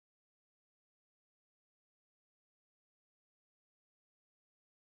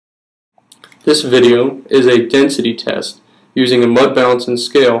This video is a density test using a mud balance and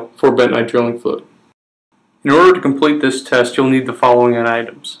scale for bentonite drilling fluid. In order to complete this test, you'll need the following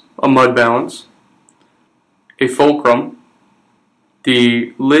items: a mud balance, a fulcrum,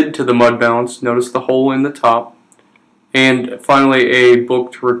 the lid to the mud balance, notice the hole in the top, and finally a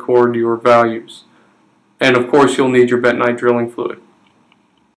book to record your values. And of course you'll need your bentonite drilling fluid.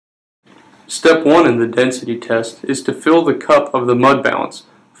 Step 1 in the density test is to fill the cup of the mud balance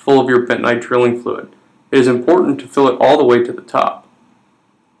full of your bentonite drilling fluid. It is important to fill it all the way to the top.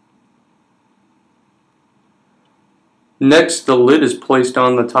 Next, the lid is placed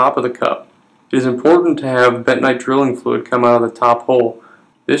on the top of the cup. It is important to have bentonite drilling fluid come out of the top hole.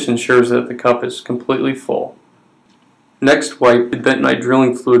 This ensures that the cup is completely full. Next, wipe the bentonite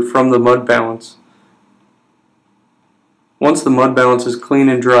drilling fluid from the mud balance. Once the mud balance is clean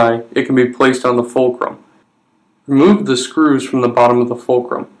and dry, it can be placed on the fulcrum. Remove the screws from the bottom of the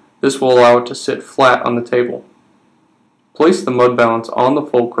fulcrum. This will allow it to sit flat on the table. Place the mud balance on the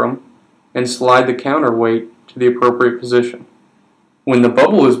fulcrum and slide the counterweight to the appropriate position. When the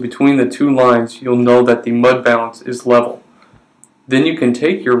bubble is between the two lines, you'll know that the mud balance is level. Then you can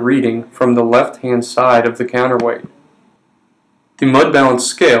take your reading from the left-hand side of the counterweight. The mud balance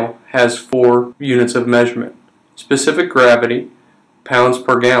scale has 4 units of measurement: specific gravity, pounds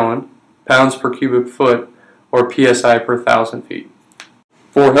per gallon, pounds per cubic foot, or PSI per 1,000 feet.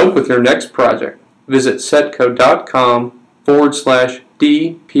 For help with your next project, visit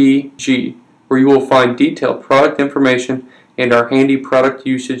CETCO.com/DPG, where you will find detailed product information and our handy product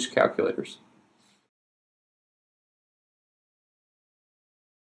usage calculators.